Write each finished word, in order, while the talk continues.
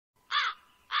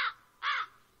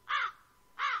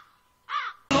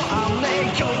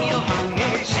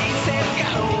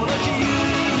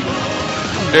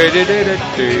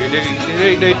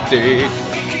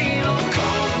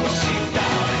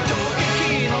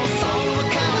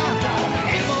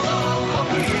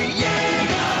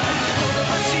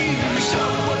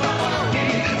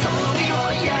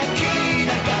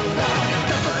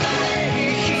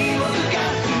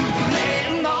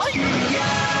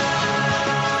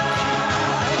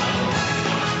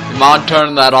Mind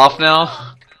turning that off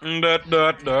now? I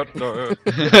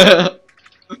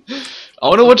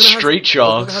wanna watch Street I was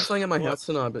gonna have Sharks. something at my house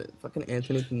tonight, but fucking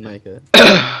Anthony couldn't make it.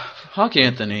 Fuck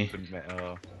Anthony.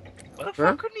 What the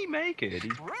fuck couldn't he make it?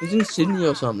 He's in Sydney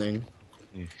or something.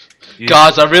 Yeah.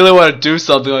 Guys, I really want to do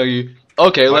something like you.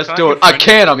 Okay, Why let's can't do your it. I friend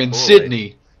can't, I'm in call,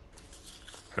 Sydney.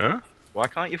 Huh? Why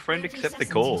can't your friend accept the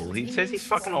call? He says he's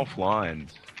fucking offline.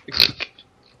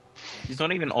 He's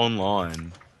not even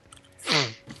online.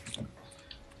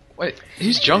 Wait,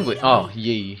 who's jungling? Oh,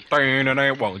 yee.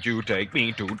 Won't you take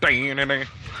me to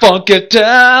Funk it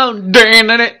down.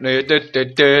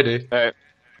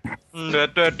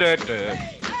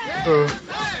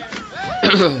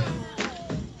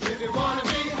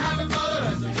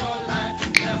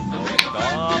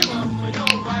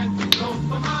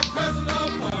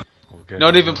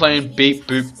 Not even playing beep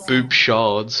boop boop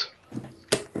shards.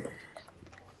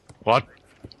 What?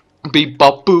 Beep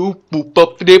bop boop boop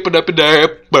bop dip dip dip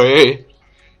dip.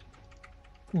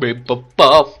 Beep bop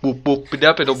bop boop boop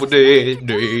dip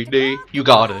dip dip. You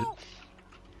got it.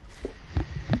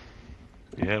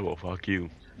 Yeah, well, fuck you.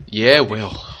 Yeah,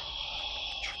 well.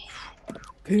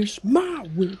 Kiss my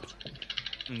whip.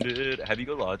 Dude, have you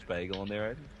got large bagel on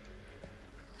there,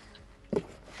 Aiden?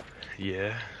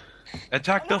 Yeah.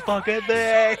 Attack the fucking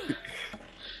thing!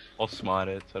 I'll smite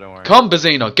it, so don't worry. Come,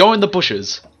 Bazina, go in the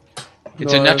bushes.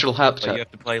 It's a No. natural But you habitat.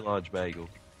 have to play large bagel.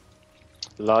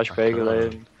 Large bagel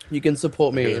in. You can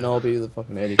support me and I'll be the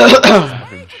fucking editor.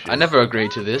 I never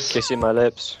agreed to this. Kissing my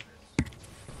lips.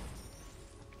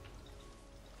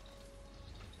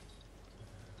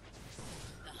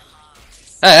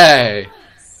 Hey!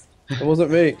 It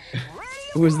wasn't me.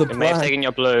 It was the It may have black. taken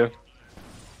your blue.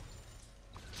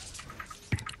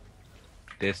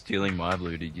 They're stealing my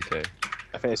blue, did you say?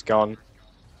 I think it's gone.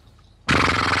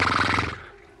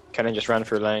 Cannon just ran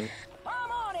through lane.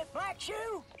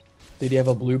 Did he have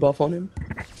a blue buff on him?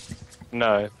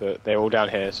 No, but they're all down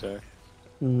here, so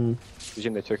Hmm.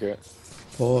 presume they took it.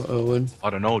 Poor Owen. I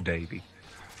don't know, Davey.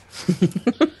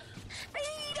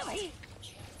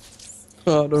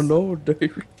 I don't know,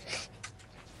 Dave.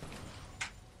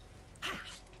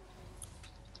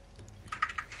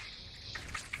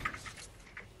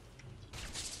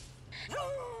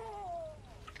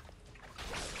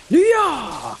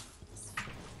 Yeah.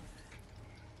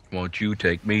 Won't you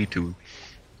take me to...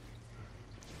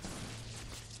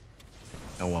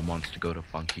 No one wants to go to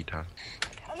Funky Town.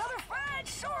 Another fried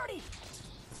shorty.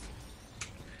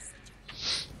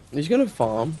 He's gonna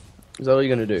farm. Is that all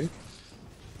you're gonna do?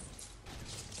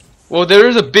 Well, there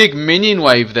is a big minion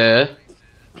wave there.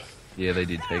 Yeah, they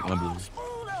did take my blue.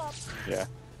 Yeah.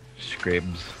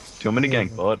 Scribs. Do you want me to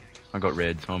gank bot? I got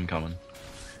red, so I'm coming.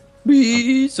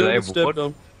 We do they have stepped wood?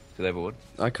 on. Do they have a wood?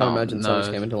 I can't Oh, imagine no. someone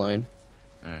just came into lane.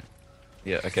 Alright.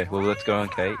 Yeah, okay, well let's go on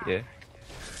Kate, yeah.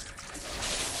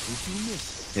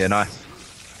 Yeah, nice.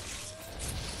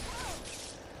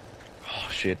 Oh,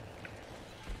 shit.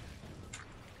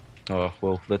 Oh,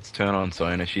 well, let's turn on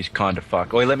Sona. She's kind of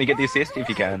fucked. Oi, let me get the assist if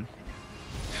you can.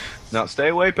 No, stay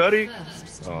away, Paddy.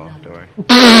 Oh, don't worry.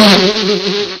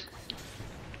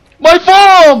 My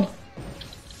farm!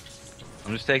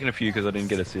 I'm just taking a few because I didn't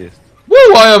get assist. Woo,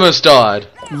 I almost died.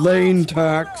 Lane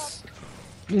tax.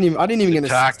 I didn't even get an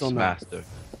Tax assist on that. master.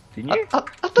 Didn't you? I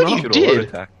thought No. you Should've did.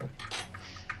 auto-attacked.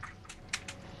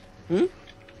 Hmm?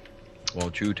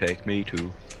 Won't you take me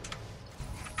to...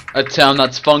 A town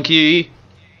that's funky.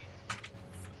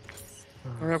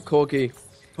 Hurry up, Corki.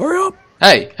 Hurry up!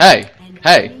 Hey, hey,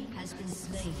 hey.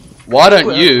 Why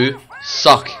don't you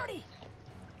suck?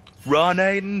 Run,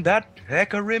 Aiden, that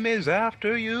Hecarim is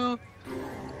after you.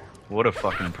 What a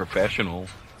fucking professional.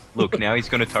 Look, now he's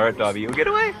gonna turret dive you. Get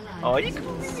away! Oh, you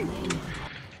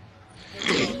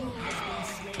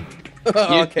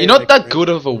You're not that good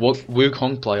of a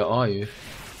Wukong player, are you?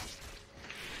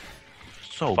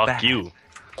 so Fuck bad. you.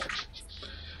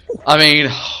 I mean,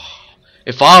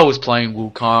 if I was playing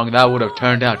Wukong, that would have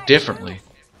turned out differently.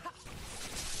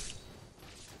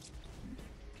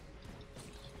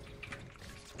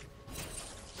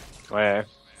 Where?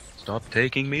 Stop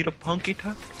taking me to Punky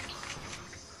Town.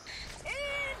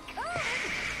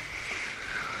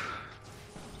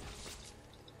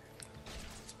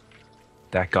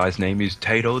 That guy's name is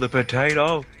Tato the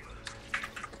Potato.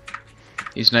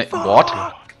 His name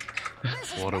what?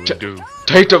 What do we do?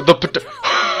 Take of the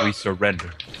We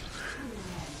surrender.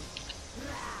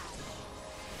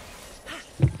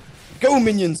 Go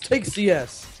minions, take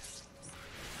CS.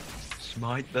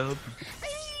 Smite them.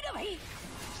 Speed of heat.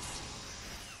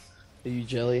 Are you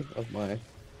jelly of my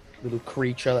little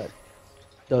creature that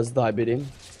does thy bidding?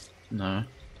 No.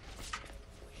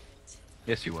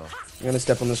 Yes, you will. I'm gonna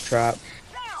step on this trap.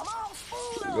 Now I'm all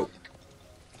spooled There we go. up.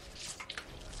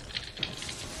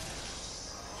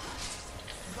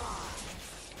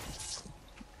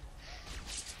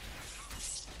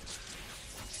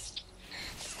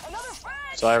 Another friend.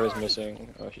 Zyra's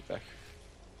missing. Oh, she's back.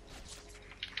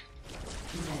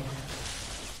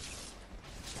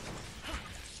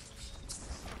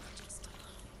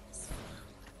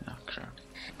 Oh crap.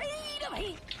 Speed of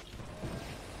heat.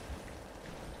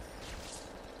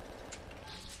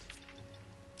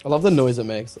 I love the noise it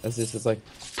makes as this is like,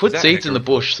 Put that seeds in the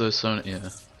Hector? bush so yeah. Do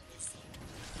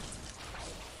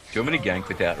you want me to gank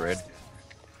without red?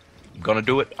 I'm gonna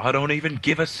do it. I don't even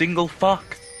give a single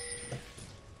fuck.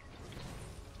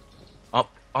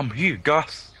 I'm here,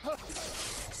 Gus. I'm on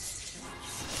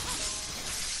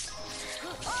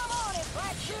it,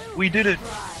 black shoe. We did it.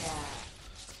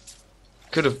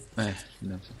 Could have. No.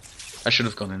 I should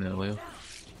have gone in earlier.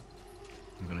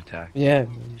 I'm gonna attack. yeah,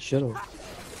 you should've.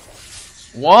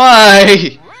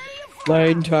 Why?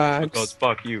 Lane God, tags.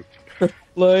 fuck you.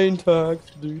 Lane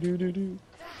tags. Do do do do.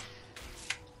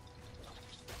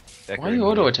 Why are you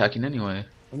auto attacking anyway?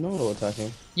 I'm not auto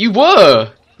attacking. You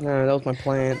were, No, that was my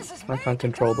plant. I can't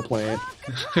control the plant.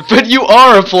 but you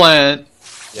are a plant.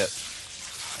 Yep.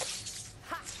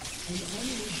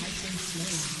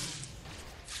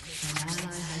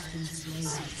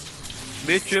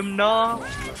 Bitch, nah.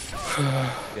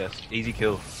 Yes, easy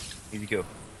kill. Easy kill.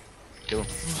 Kill him.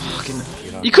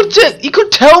 Fucking. You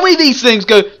could tell me these things.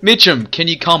 Go, Mitchum, can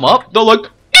you come up? They're like.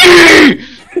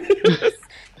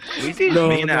 We did. No,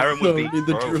 Me and Aaron no, would be need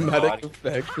the bro, dramatic God.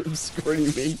 effect of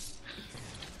screaming.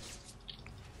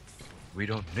 We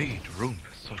don't need room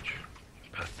for such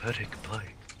pathetic play.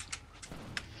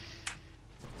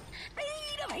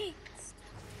 Speed of heat.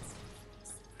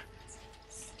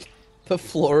 The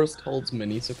florist holds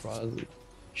many surprises.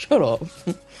 Shut up.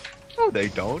 No, they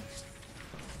don't.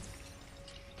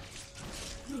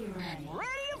 Ready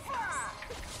to fire.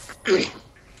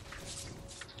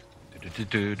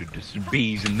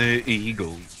 Bees and the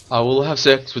eagles. I will have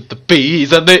sex with the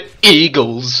bees and the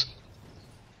eagles.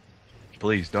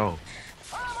 Please don't.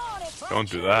 I'm on it, black Don't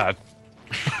do shoe.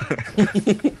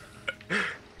 that.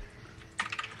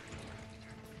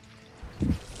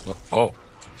 Oh.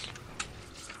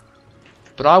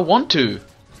 But I want to.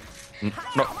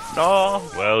 No. No.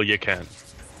 Well, you can.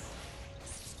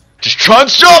 Just try and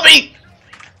stop me.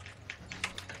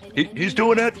 He's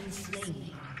doing it.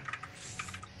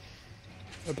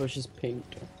 The bush is pink.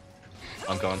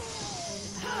 I'm gone.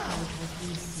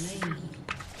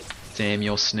 Damn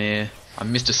your snare. I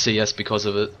missed a CS because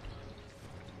of it.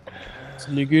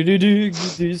 Sniggity-dig,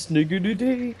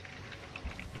 sniggity-dig.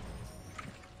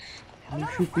 You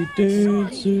should be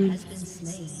dancing.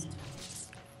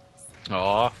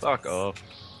 Oh, fuck off.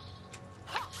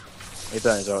 He's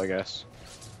done his ult, I guess.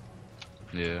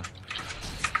 Yeah.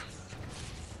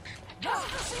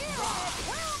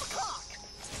 Round the clock.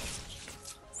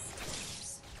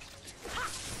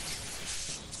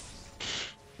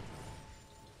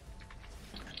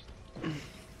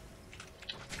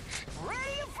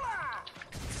 Ready to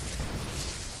fly.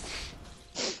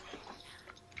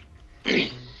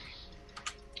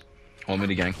 Want me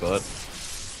to gank bot?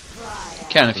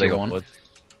 Can if They you got want. bot.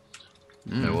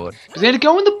 No what? Because they had to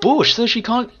go in the bush so she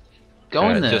can't go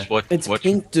in there. Just watch. It's watch,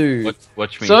 pink, dude.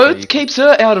 watch me. So you it keeps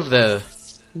her out of there.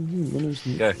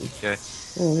 Go, go,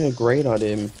 Oh, yeah, great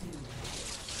idea.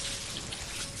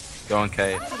 go on,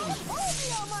 Kate.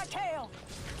 Holding on my tail.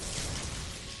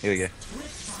 Here we go.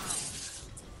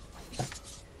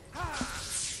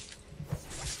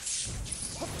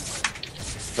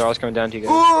 Zyra's coming down to you guys.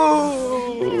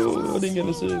 Oh, I didn't get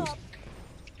assist.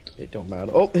 It don't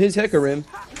matter. Oh, here's Hecarim.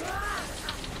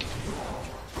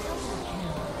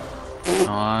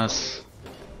 Nice.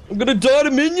 I'm gonna die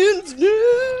to minions.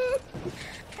 No.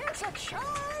 It's a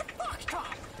charred foxtrot.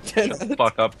 10 out of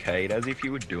Fuck up, Kate, as if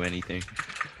you would do anything.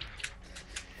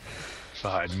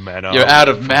 Side mana. You're out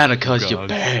of mana because you're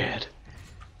bad.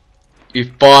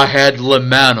 If I had the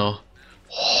mana.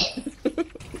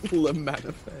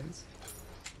 Lamana face.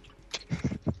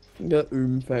 Got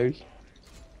face.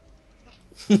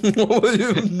 What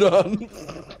have you done?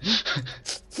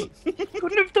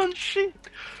 Couldn't have done shit.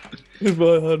 If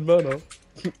I had mana.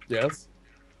 Yes.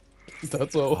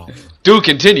 That's all. Oh. Do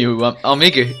continue. I'm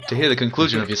eager to hear the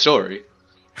conclusion of your story.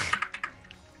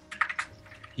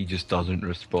 He just doesn't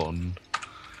respond.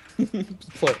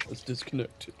 Plot was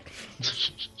disconnected.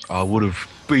 I would have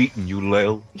beaten you,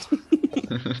 Lil. This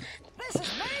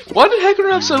is major. Why did Hacker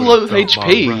have so low Felt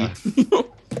my HP? wrath.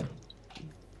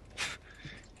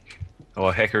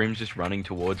 Oh, Hekarim's just running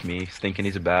towards me, thinking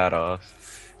he's a badass.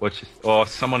 Watch. Oh,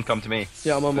 someone come to me.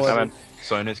 Yeah, I'm on my way. Coming.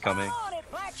 Sona's coming. On it,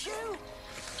 Black Shoe.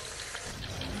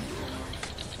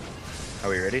 Are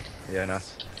we ready? Yeah,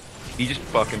 nice. He just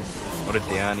fucking... What a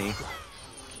downy.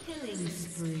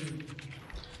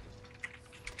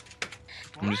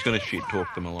 I'm just gonna shit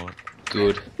talk them a lot.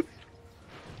 Good.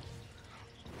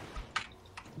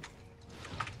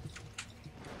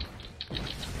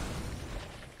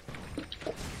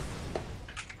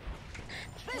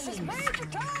 This is major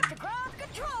time to grab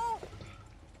control.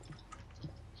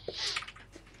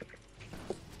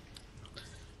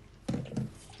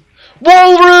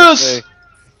 Walrus! Hey.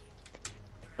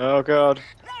 Oh god.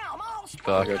 Now I'm all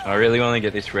Fuck. I really want to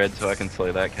get this red so I can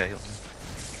slow that Caitlyn.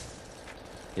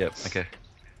 Yep, okay.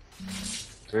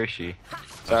 Where is she?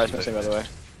 Sorry, I was missing by the way.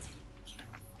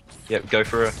 Yep, go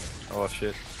for her. Oh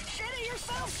shit. shitting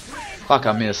yourself straight. Fuck,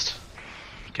 I missed.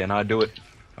 Can I do it?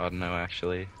 I don't know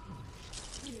actually.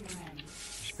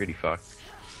 She's pretty fucked.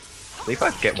 See if I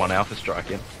can get one alpha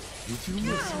strike in.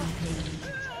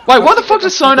 Wait, why the fuck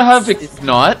does Sona have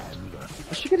Ignite?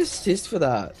 I should get assist for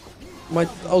that. I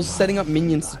was setting up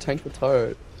minions to tank the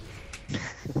turret.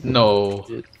 No.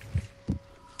 Shit.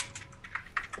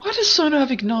 Why does Sona have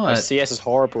My Ignite? CS is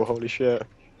horrible, holy shit.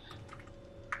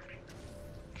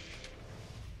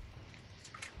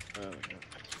 Oh my god.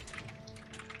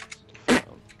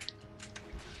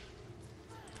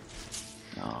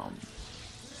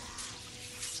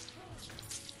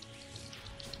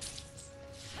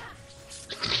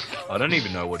 I don't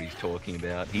even know what he's talking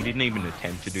about. He didn't even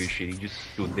attempt to do shit. He just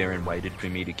stood there and waited for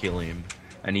me to kill him.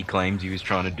 And he claims he was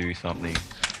trying to do something.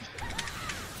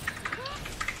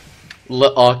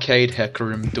 Arcade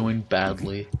Hecarim doing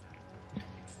badly.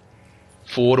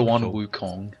 4-1 So-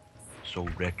 Wukong. So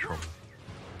retro.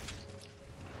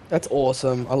 That's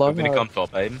awesome. I I'm love gonna how... come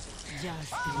top, Aiden.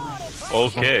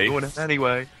 Okay. Doing it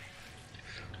anyway.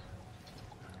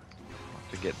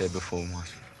 To get there before my...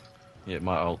 Yeah,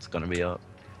 my ult's gonna be up.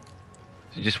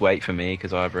 So just wait for me,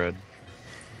 because I've read.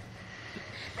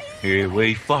 Here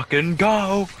we fucking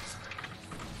go!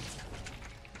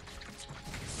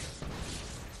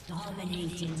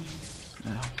 Dominating.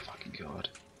 Oh, fucking god.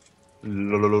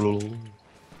 Lolololol.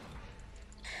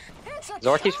 It's a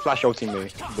Zara keeps flash ulting me,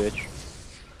 bitch.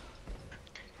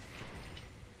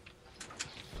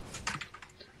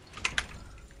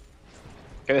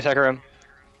 Get this hacker him.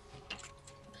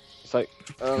 It's like,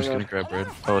 oh I'm just no. gonna grab red.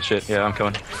 Oh shit, yeah, I'm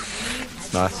coming.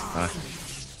 Nice,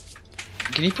 nice.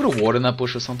 Can you put a ward in that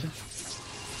bush or something?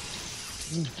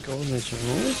 Go on there,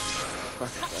 Charles.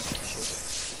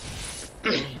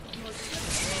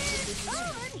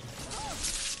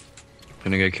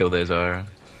 Gonna go kill their Zyra.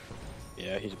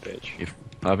 Yeah, he's a bitch. If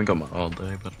I haven't got my ult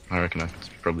though, but I reckon I can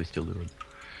probably still do it.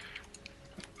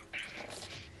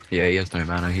 Yeah, he has no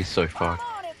mana, he's so fucked.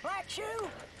 on it, Black Shoe.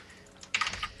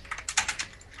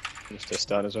 He's still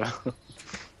stunned as well.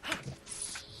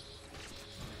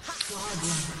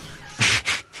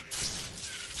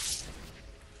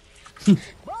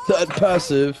 That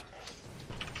passive.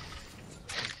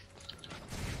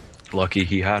 Lucky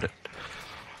he had it.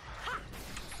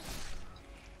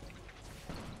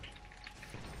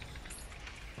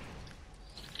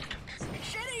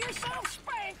 Shitting yourself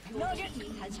straight, Nugget.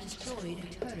 He has destroyed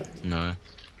a turret. No.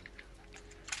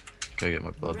 Go get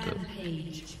my blood dip.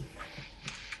 Rampage.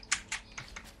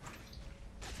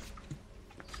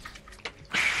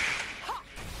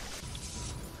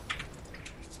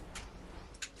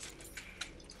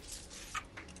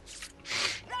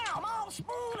 Now I'm all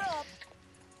spooled up.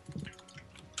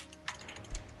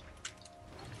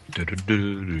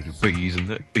 Bees and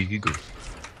the eagle.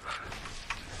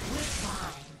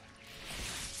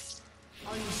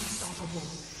 Unstoppable.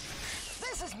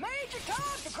 This is major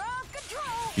time to grab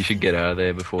control. You should get out of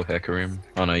there before Hecarim.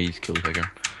 Oh no, he's killed Hecarim.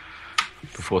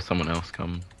 Before someone else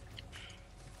comes.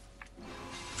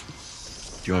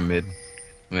 Do you want mid?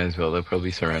 May as well, they'll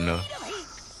probably surrender.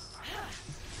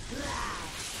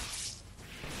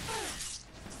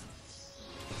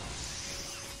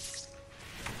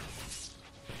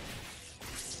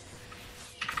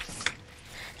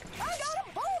 I got a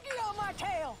bogey on my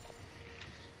tail.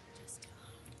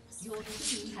 Your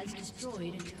team has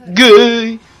destroyed a turret.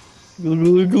 Gay!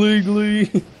 Glee, glee,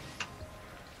 glee.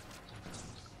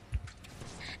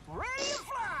 Ready to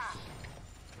fly.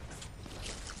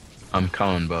 I'm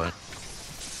coming, but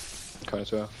Coming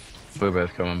as well. we're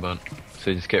both coming, but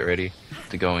so just get ready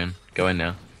to go in. Go in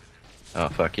now. Oh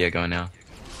fuck yeah, go in now.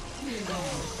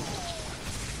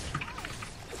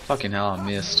 Fucking hell, I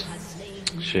missed.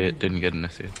 Shit, didn't get an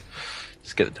assist.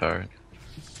 Just get the turret.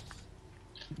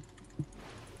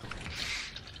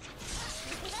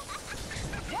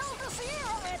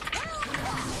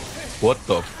 What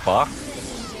the fuck?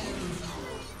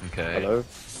 Okay. Hello.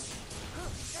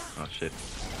 Oh shit.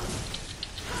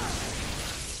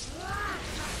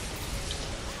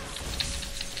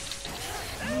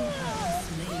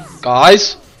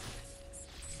 Guys?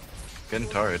 Get in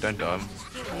turret, don't die.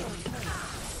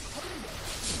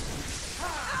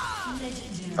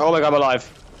 Oh my god, I'm alive.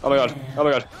 Oh my god. Oh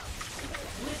my god.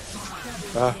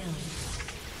 Ah.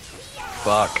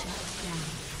 Fuck.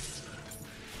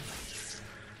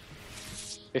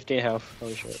 15 health.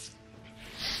 Holy shit.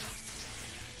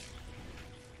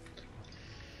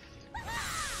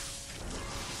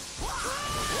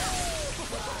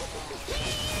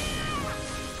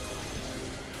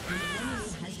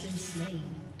 Has been slain.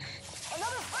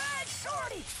 Another fried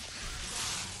shorty.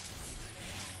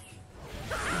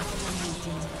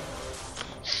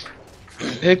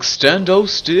 Extendo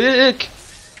stick!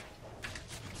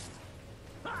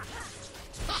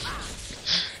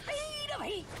 Speed of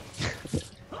heat.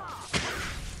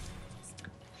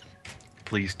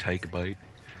 Please take a bite.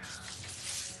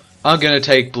 I'm gonna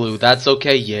take blue. That's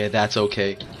okay? Yeah, that's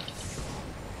okay.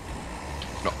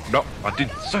 No, no, I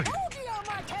didn't say. Boogie on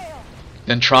my tail.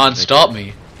 Then try and stop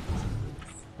me.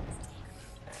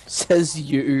 Says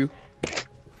you.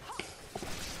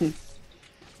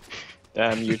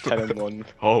 Damn you, 10 and 1.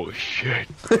 Oh shit.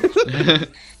 Another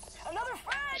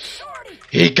fried shorty.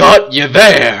 He got you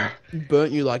there!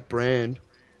 Burnt you like brand.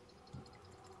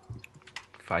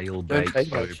 Fail Don't bait take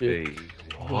that OP. shit.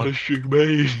 What does she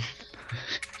mean?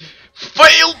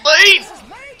 Fail me! This is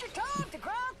Major Tom to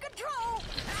ground control.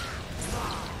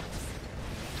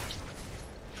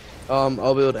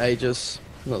 I'll build Aegis.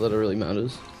 Not that it really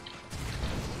matters.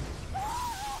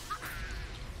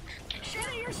 Shit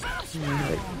of yourself.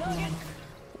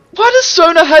 Why does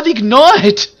Sona have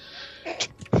Ignite?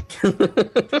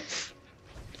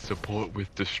 Support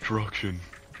with destruction.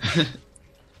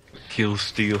 Kill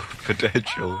steal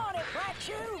potential. On it, Black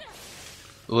Shoe.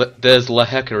 There's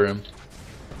Lahecarim.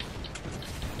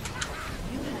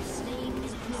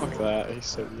 Fuck that, he's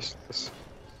so useless.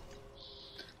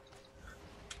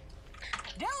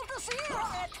 Delta Sierra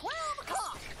at 12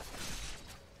 o'clock.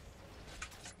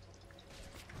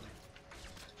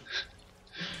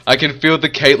 I can feel the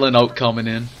Caitlyn ult coming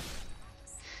in.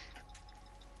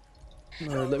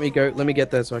 No, let me go. Let me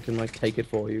get there so I can like take it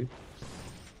for you.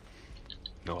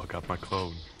 No, I got my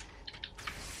clone.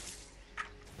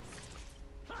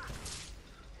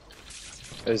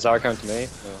 Is Zara coming to me?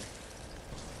 No.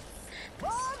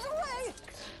 Bombs away.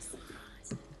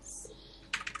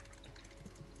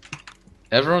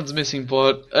 Everyone's missing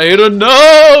bot. I don't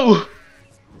know!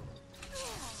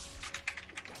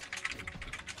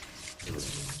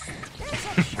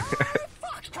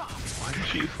 Why isn't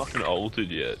she fucking altered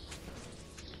yet?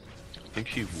 I think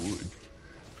she would.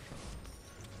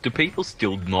 Do people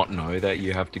still not know that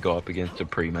you have to go up against a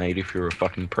pre-made if you're a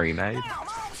fucking pre-made? Damn,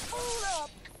 I'm spooled up.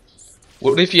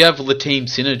 What if you have the team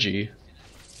synergy?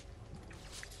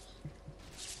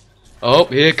 Oh,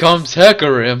 here comes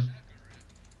Hecarim.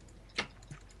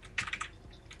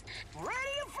 Ready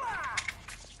to fly.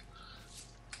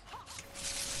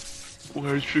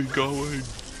 Where's she going?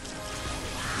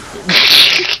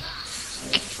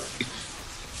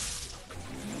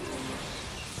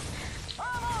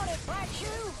 I'm on it, Black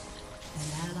Shoe. An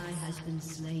ally has been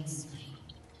slain.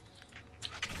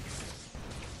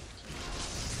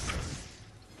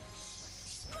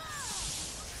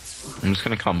 I'm just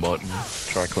gonna come bot and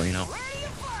try clean up.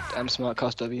 Damn smart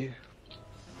cost W.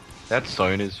 That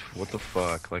Sona's, what the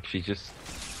fuck? Like she just...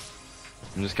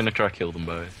 I'm just gonna try kill them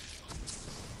both.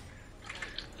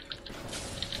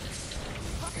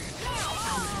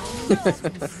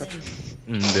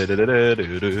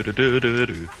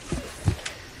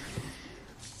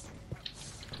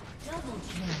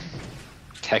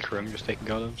 Tech room just taking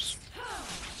golems.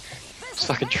 It's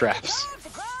fucking traps. To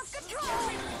ground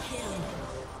control.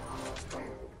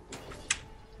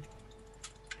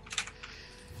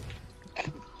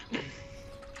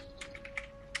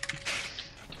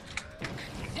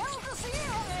 Delta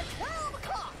Sierra at 12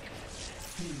 o'clock.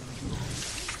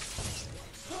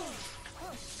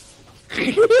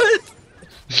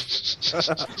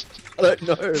 I don't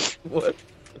know what.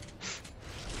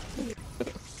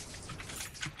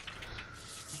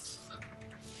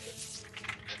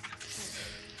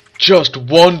 Just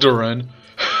wondering.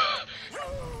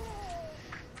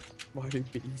 Why do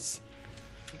bees?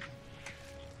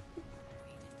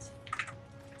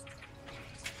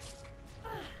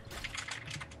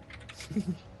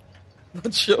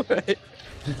 Not sure. Right?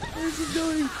 Where's he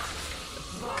going?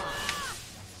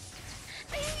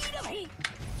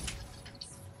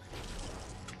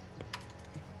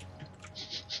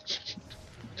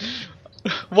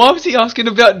 Why was he asking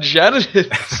about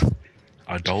janitors?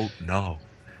 I don't know.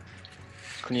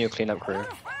 Can you clean up crew?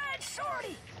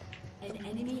 An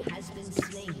enemy has been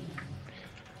slain.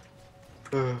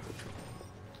 Your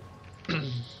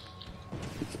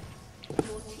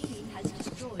team has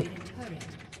destroyed a turret.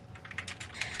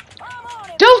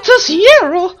 Delta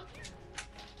Sierra!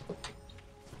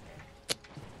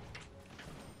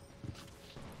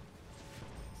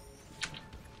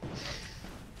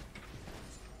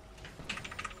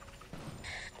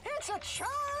 It's a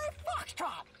Charlie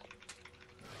Foxtrot.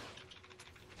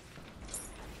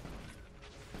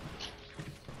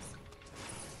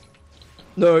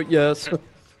 No, yes.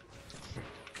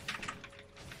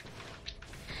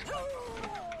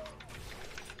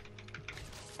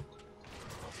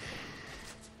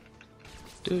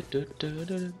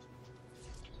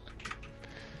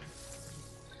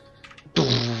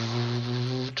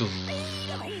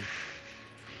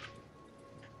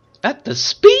 At the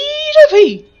speed of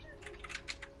heat.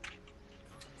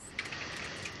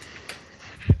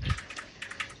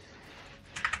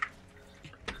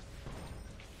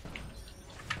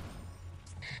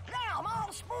 Now I'm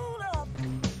all spooled up.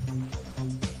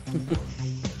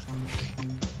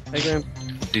 Hey, Graham.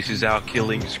 This is our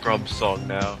killing scrub song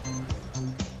now.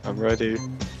 I'm ready.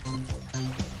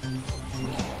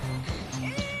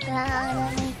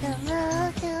 Gotta make a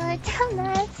move to a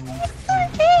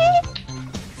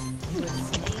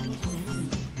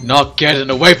Not getting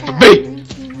away from me.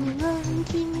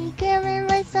 Keep me going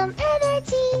with some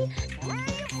energy.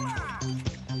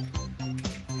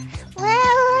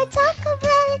 Well, talk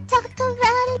about it, talk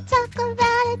about it, talk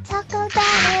about it, talk about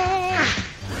it.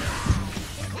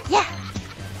 Yeah.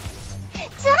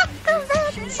 Talk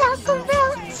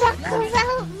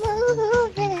about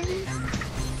moving.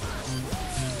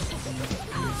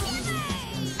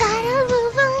 Gotta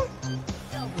move on.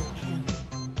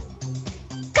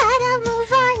 Gotta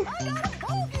move on.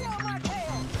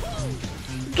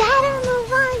 Gotta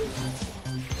move on.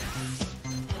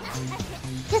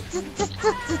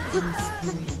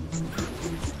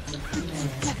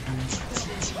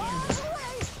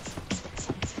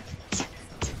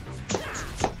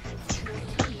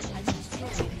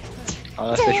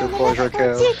 Unofficial closure kill.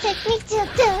 Won't you take me to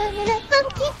da-da-da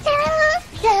funky town?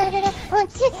 Da-da-da,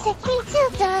 won't you take me to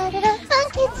da-da-da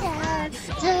funky town?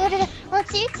 Da-da-da, won't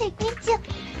you take me to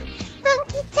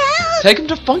funky town? Take him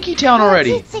to Funky Town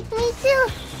already. Won't you take me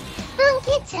to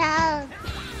funky town?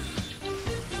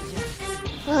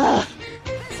 Ugh.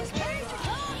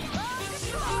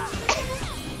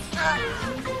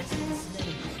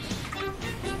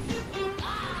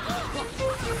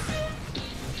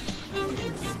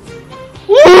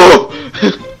 Woo!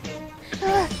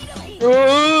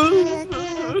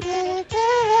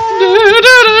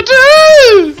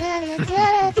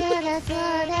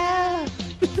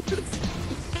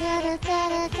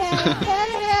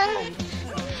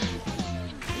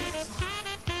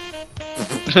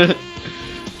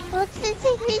 Won't you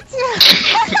take me to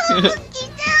funky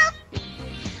town?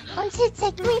 Won't you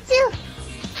take me to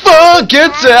Funky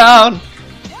Town.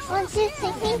 Won't you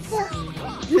take me to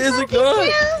Here's a guy.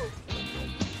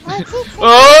 Won't you take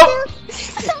Oh! me to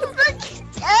funky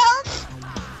town?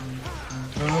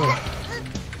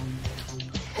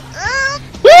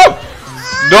 Woo!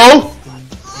 No.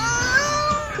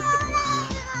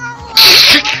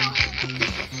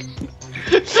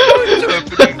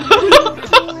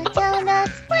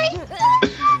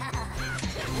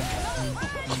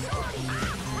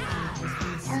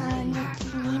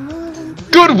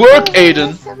 Good work,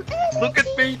 Aiden. Look at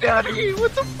me, Daddy.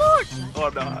 What the fuck? Oh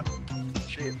no.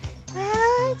 Shit.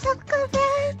 Talk about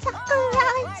it, talk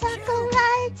about it, talk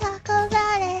about it, talk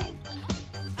about it.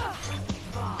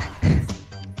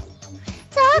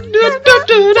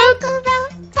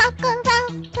 Talk about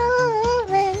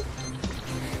moving.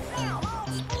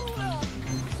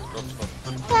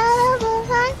 Gotta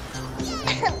move on.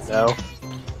 No.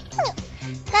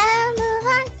 Gotta move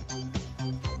on.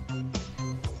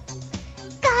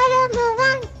 Gotta move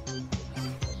on.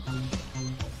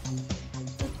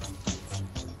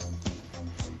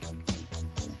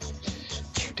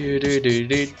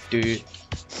 Do-do-do-do-do.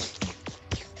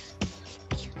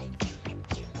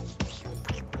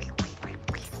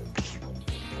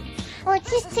 Won't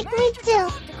you take me to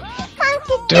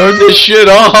Funky Turn Town. this shit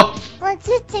off! Won't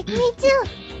you take me to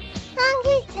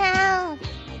Funky Town?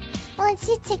 Won't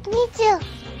you take me to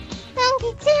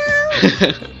Funky Town?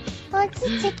 Won't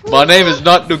you take me My name to is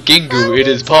not Nugingu, it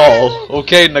is Paul.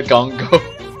 Okay, Nagongo.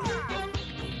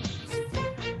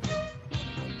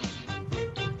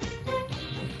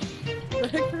 The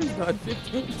heck he's died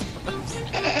 15 times.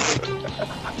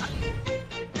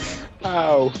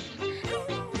 Ow.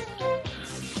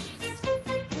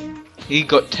 He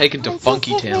got taken to Won't you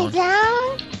Funky take me Town.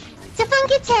 down to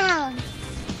Funky Town?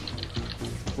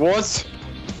 What?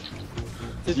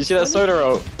 Did you see that soda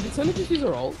roll? Did Sonic just use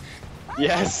a roll?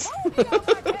 Yes.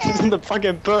 She's in the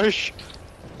fucking bush.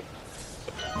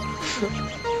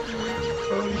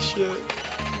 Holy shit.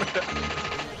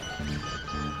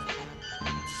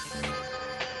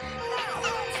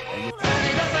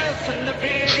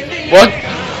 What?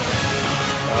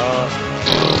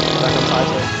 Back on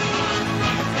Titan.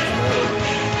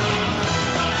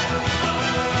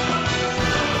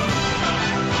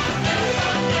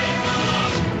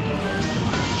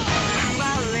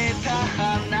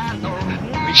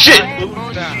 Shit!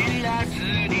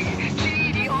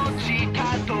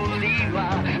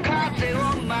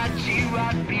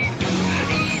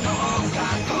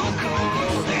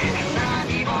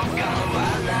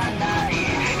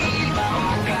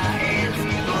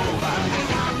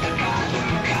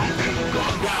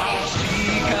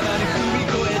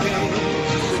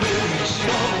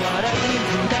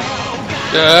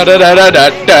 Da da da da da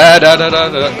da da da da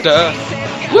da da.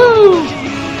 Woo!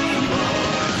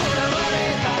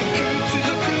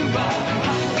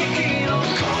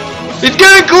 It's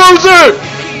getting closer!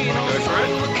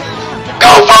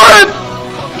 Go for it!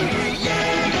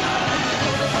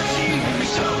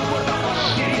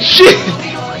 Shit!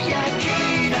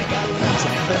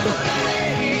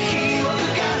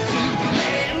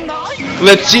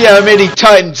 Let's see how many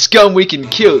Titan scum we can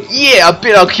kill. Yeah, I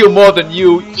bet I'll kill more than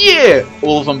you. Yeah!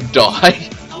 All of them die.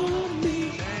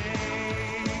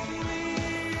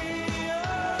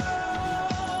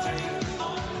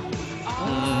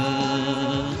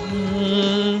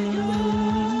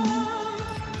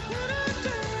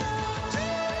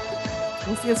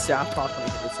 Let's get South Park when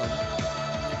we hit this song.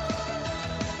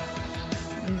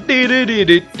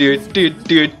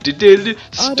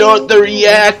 Start the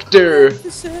reactor.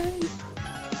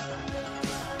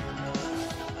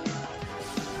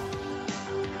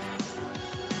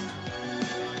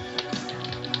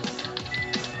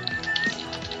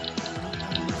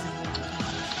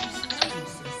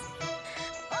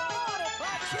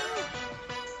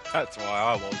 That's why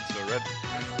I want the red.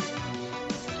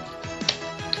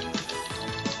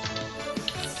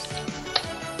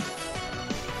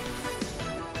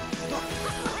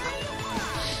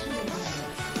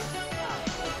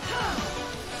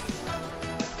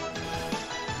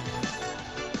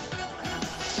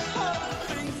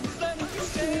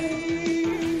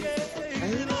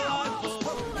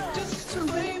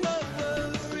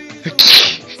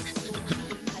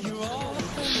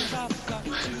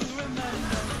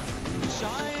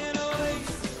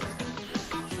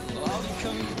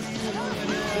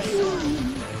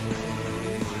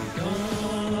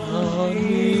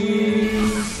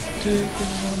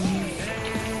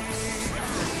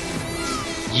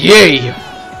 Yay!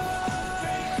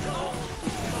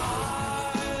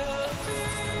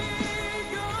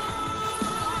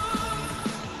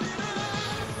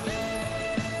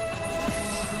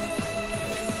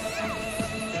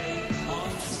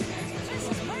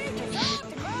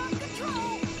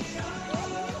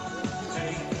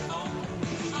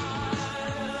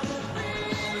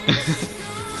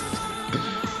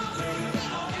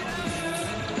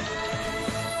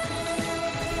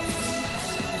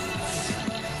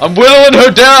 I'm whittling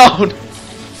her down!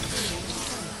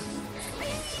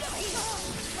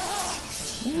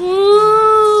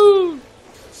 Woo!